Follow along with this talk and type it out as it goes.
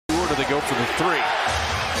do they go for the three?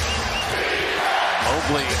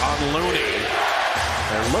 Mobley on Looney.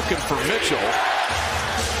 They're looking for Mitchell.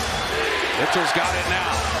 Mitchell's got it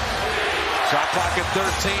now. Shot clock at 13.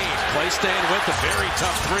 Play staying with a very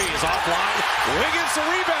tough three. Is offline. Wiggins the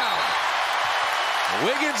rebound.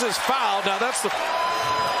 Wiggins is fouled. Now that's the...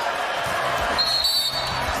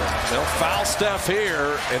 They'll foul Steph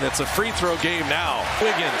here, and it's a free throw game now.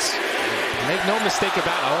 Wiggins. Make no mistake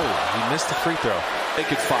about it. Oh, he missed the free throw. Make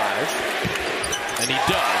it 5. And he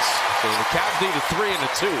does. So the Cavs need a 3 and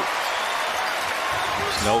a 2.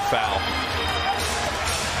 There's no foul.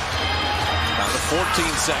 Down to 14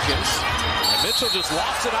 seconds. And Mitchell just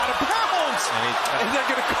lost it out of bounds. And they're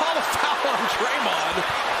going to call a foul on Draymond.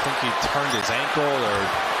 I think he turned his ankle or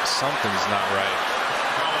something's not right.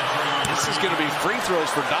 This is going to be free throws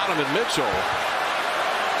for Donovan Mitchell.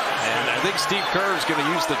 And I think Steve Kerr is going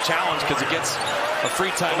to use the challenge because he gets a free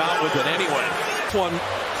timeout with it anyway. One,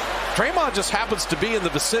 Draymond just happens to be in the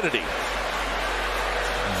vicinity.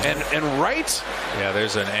 And right... Yeah,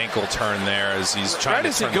 there's an ankle turn there as he's trying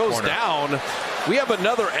to turn the corner. Right as he goes down, we have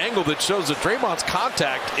another angle that shows that Draymond's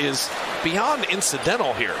contact is beyond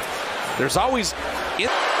incidental here. There's always...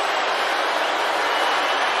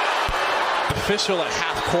 Official at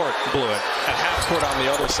half court blew it. At half court on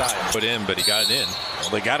the other side. Put in, but he got it in.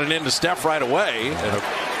 Well, they got it into Steph right away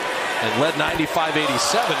and led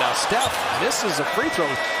 95-87. Now Steph misses a free throw.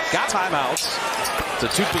 Got timeouts. It's a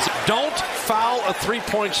 2-position. Don't foul a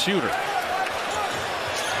three-point shooter.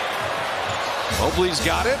 Mobley's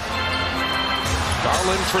got it.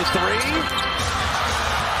 Garland for 3.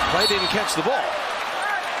 Clay didn't catch the ball.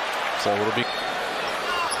 So it'll be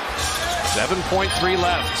 7.3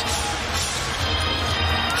 left.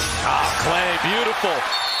 Clay, beautiful.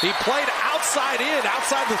 He played outside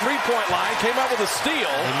the three-point line, came out with a steal,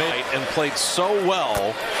 and played so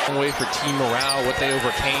well. Way for team morale, what they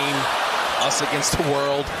overcame, us against the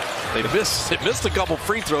world. They missed a couple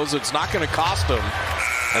free throws. It's not going to cost them.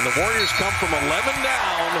 And the Warriors come from 11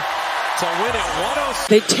 down to win it 106.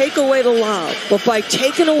 They take away the lob, but by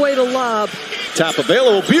taking away the lob... Tap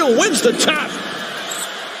available. Beal wins the tap.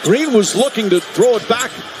 Green was looking to throw it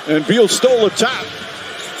back, and Beal stole the tap.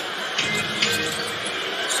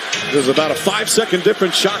 There's about a 5-second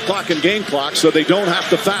difference, shot clock and game clock, so they don't have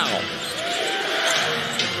to foul.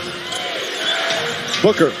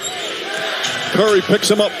 Booker. Curry picks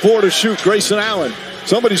him up 4 to shoot. Grayson Allen.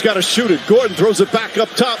 Somebody's got to shoot it. Gordon throws it back up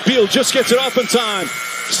top. Beal just gets it off in time.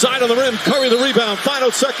 Side of the rim. Curry the rebound.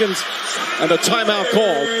 Final seconds. And a timeout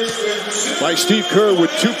called by Steve Kerr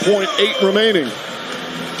with 2.8 remaining.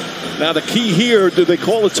 Now the key here, did they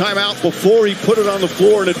call a timeout before he put it on the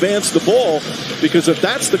floor and advanced the ball? Because if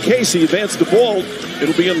that's the case, he advanced the ball,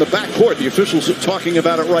 it'll be in the backcourt. The officials are talking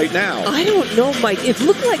about it right now. I don't know, Mike. It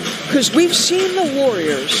looked like, because we've seen the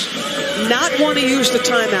Warriors not want to use the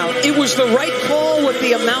timeout. It was the right call with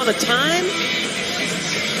the amount of time.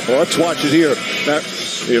 Well, let's watch it here. Now,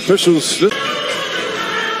 the officials...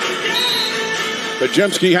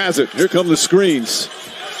 Podziemski has it. Here come the screens.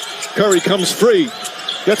 Curry comes free.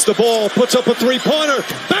 Gets the ball, puts up a three-pointer.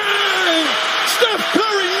 Bang! Steph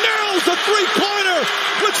Curry nails the three-pointer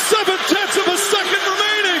with 7/10 of a second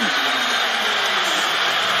remaining.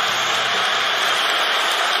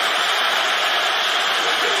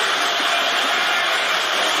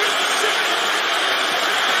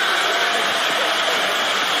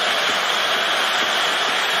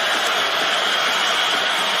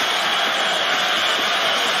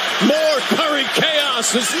 More Curry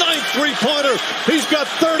chaos. His 9th three-pointer. He's got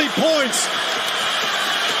 30 points.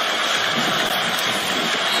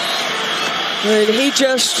 And he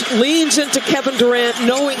just leans into Kevin Durant,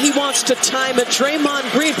 knowing he wants to time it.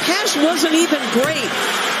 Draymond Green, pass wasn't even great.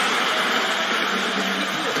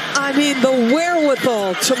 I mean, the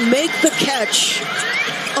wherewithal to make the catch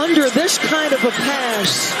under this kind of a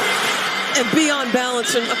pass and be on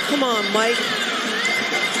balance. And come on, Mike.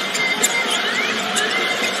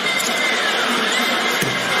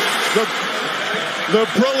 The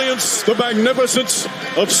brilliance, the magnificence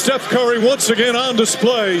of Steph Curry once again on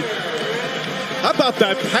display. How about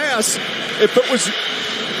that pass? If it was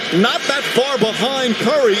not that far behind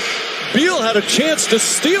Curry, Beal had a chance to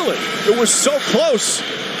steal it. It was so close.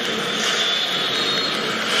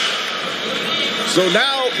 So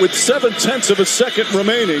now with 7/10 of a second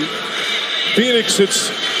remaining, Phoenix,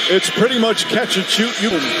 it's pretty much catch and shoot.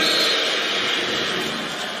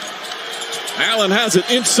 Allen has it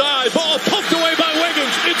inside. Ball poked away by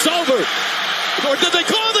Wiggins. It's over. Or did they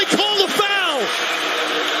call? They called the foul.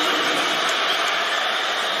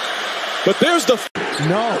 But there's the...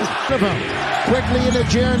 No. Quickly into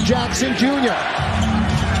Jaren Jackson Jr.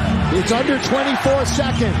 It's under 24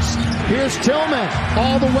 seconds. Here's Tillman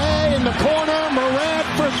all the way in the corner. Morant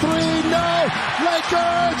for three. No.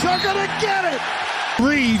 Lakers are going to get it.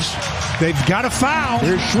 Reeves, they've got a foul.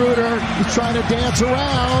 Here's Schroeder. He's trying to dance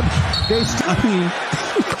around.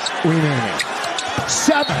 Remaining.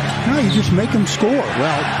 7. No, you just make them score.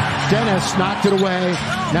 Well, Dennis knocked it away.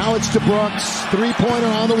 Now it's to Brooks. Three-pointer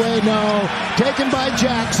on the way. No. Taken by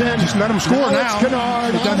Jackson. Just let him score now. It's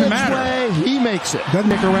Kennard. It doesn't on matter. Way. He makes it. Doesn't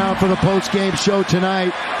stick around for the post-game show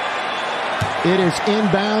tonight. It is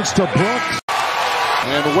inbounds to Brooks.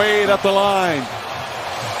 And Wade at the line.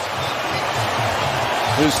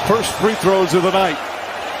 His first free throws of the night.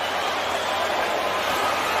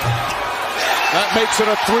 That makes it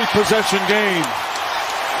a 3-possession game.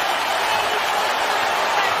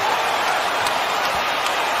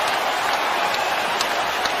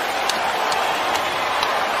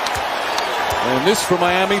 And this for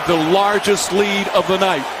Miami, the largest lead of the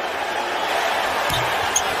night.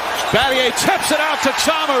 Battier tips it out to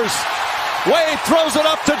Chalmers. Wade throws it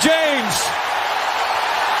up to James.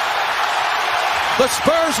 The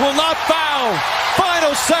Spurs will not foul.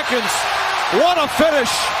 Final seconds. What a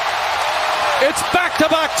finish. It's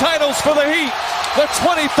back-to-back titles for the Heat. The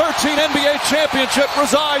 2013 NBA championship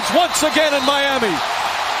resides once again in Miami.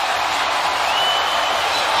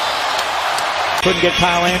 Couldn't get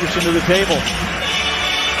Kyle Anderson to the table.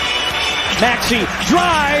 Maxey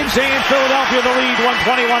drives, and Philadelphia the lead,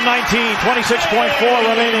 121-19, 26.4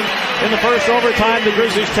 remaining in the first overtime. The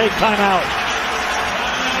Grizzlies take timeout.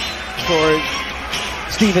 For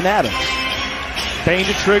Steven Adams. Payne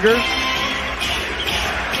to trigger.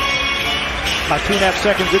 About 2.5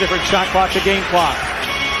 seconds, the different shot clock to game clock.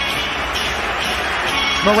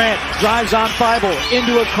 Morant drives on Thibault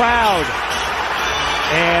into a crowd.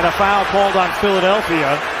 And a foul called on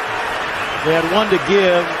Philadelphia. They had one to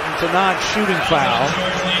give. It's a non-shooting foul.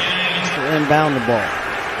 To inbound the ball.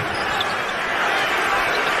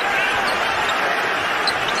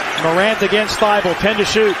 Morant against Thibault, 10 to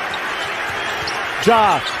shoot.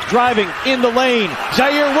 Ja driving in the lane.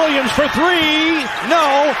 Zaire Williams for three.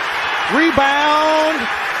 No. Rebound.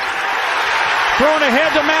 Thrown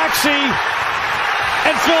ahead to Maxey.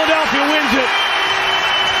 And Philadelphia wins it.